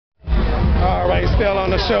still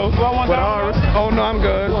on the show with Horace. Oh no, I'm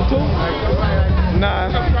good.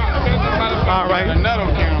 Nah. All right.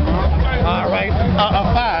 All right.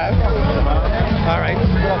 5. All right.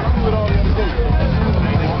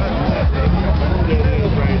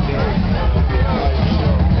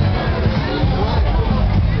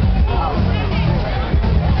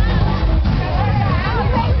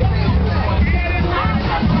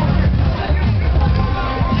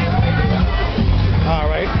 All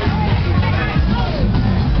right.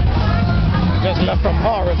 Just left from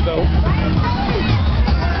Horace though.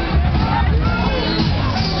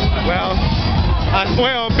 Well,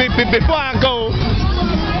 before I go,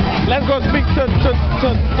 let's go speak to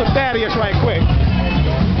Thaddeus right quick.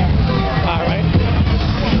 All right.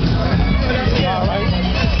 All right.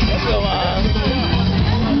 So,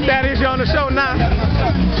 Thaddeus, you on the show now?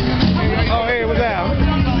 Oh, hey, what's that?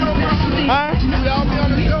 Huh?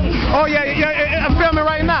 Oh, yeah, I'm filming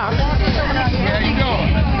right now. How you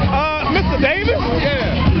doing? Mr. Davis?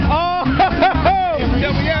 Yeah. Oh,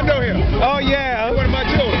 oh, yeah. One of my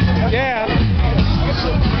children. Yeah. I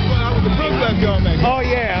was the Brooklyn young man. Oh,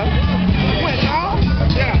 yeah.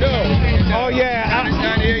 Oh, yeah.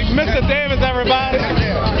 Mr. Davis, everybody.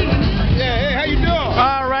 Yeah, hey, how you doing?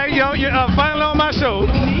 All right, you're finally on my show.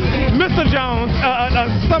 Mr. Jones,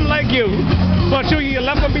 something like you, but you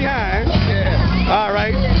left him behind. Yeah. All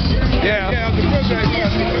right. Yeah. Yeah, I was the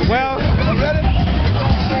Brooklyn. Well.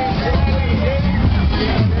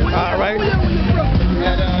 All right.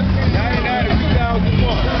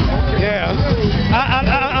 Yeah.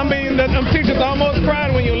 I mean, them teachers almost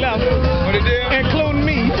cried when you left. What they did? Including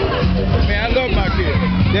me. Man, I love my kids.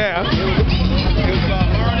 Yeah. It was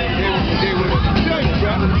about learning. They were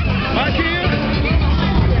my kids.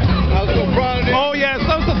 I was so proud of them. Oh, yeah.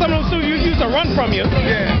 Some of those students used to run from you.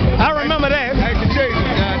 Yeah. I remember that. I had to chase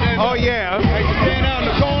them. Oh, yeah. I had to stand out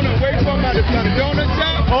in the corner and wait for them at the donut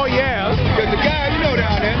shop. Oh, yeah. Because the guy, you know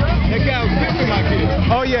down there, that guy was fixing my kids.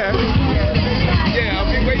 Oh, yeah. Yeah, I'll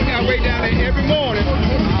be waiting. I wait down there every morning.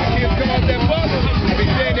 The kids come off that bus. I'll be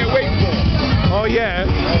staying there waiting for them. Oh, yeah.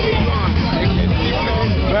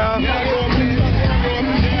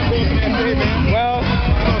 Well,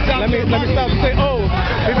 let me stop and say,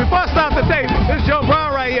 before I start the tape, this is Joe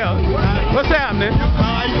Brown right here. What's happening?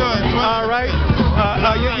 How you doing? All right.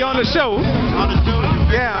 You're on the show? On the show?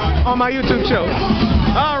 Yeah, on my YouTube show.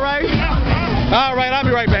 All right. All right, I'll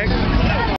be right back.